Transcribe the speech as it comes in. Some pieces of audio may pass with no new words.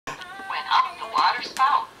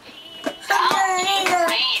spout. Down came the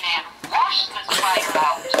rain and washed the spider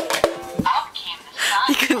out. Up came the sun.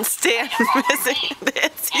 You couldn't stand missing the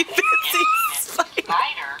itsy bitsy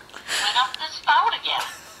spider. Went up the spout again.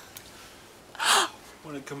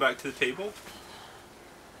 Want to come back to the table?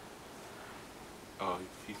 Oh,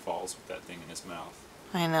 he falls with that thing in his mouth.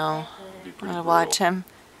 I know. It'd be I'm pretty gonna brutal. watch him.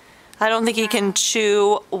 I don't think he can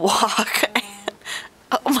chew, walk.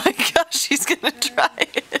 Oh my gosh, he's gonna try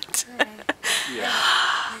it. Yeah.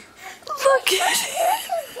 Look at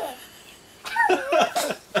him.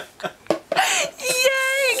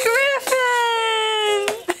 Yay, Griffin!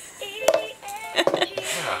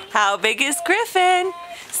 How big is Griffin?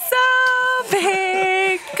 So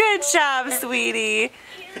big. Good job, sweetie.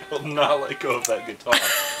 Will not let go of that guitar.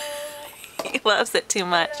 He loves it too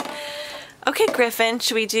much. Okay, Griffin,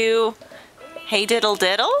 should we do Hey Diddle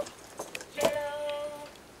Diddle?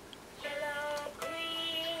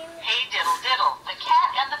 Hey diddle diddle, the cat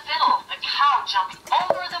and the fiddle, the cow jumped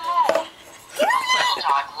over the moon. The little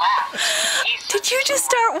dog laughed. He Did you just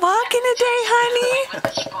start walking today, honey? with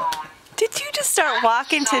a spoon. Did you just start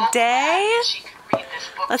walking So today? glad she could read this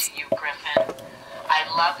book Let's- to you, Griffin. I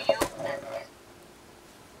love you.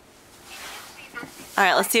 All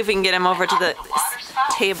right, let's see if we can get him over to the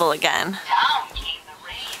table again. Down came the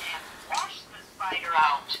rain and washed the spider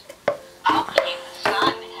out. Out came the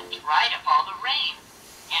sun and dried up all the rain.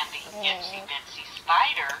 And the itsy bitsy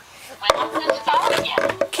spider went up the spout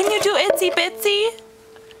again. Can you do itsy bitsy?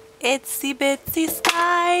 Itsy bitsy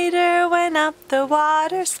spider went up the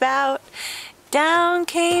water spout. Down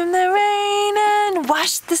came the rain and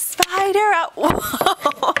washed the spider out.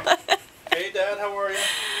 Whoa. Hey, Dad, how are you?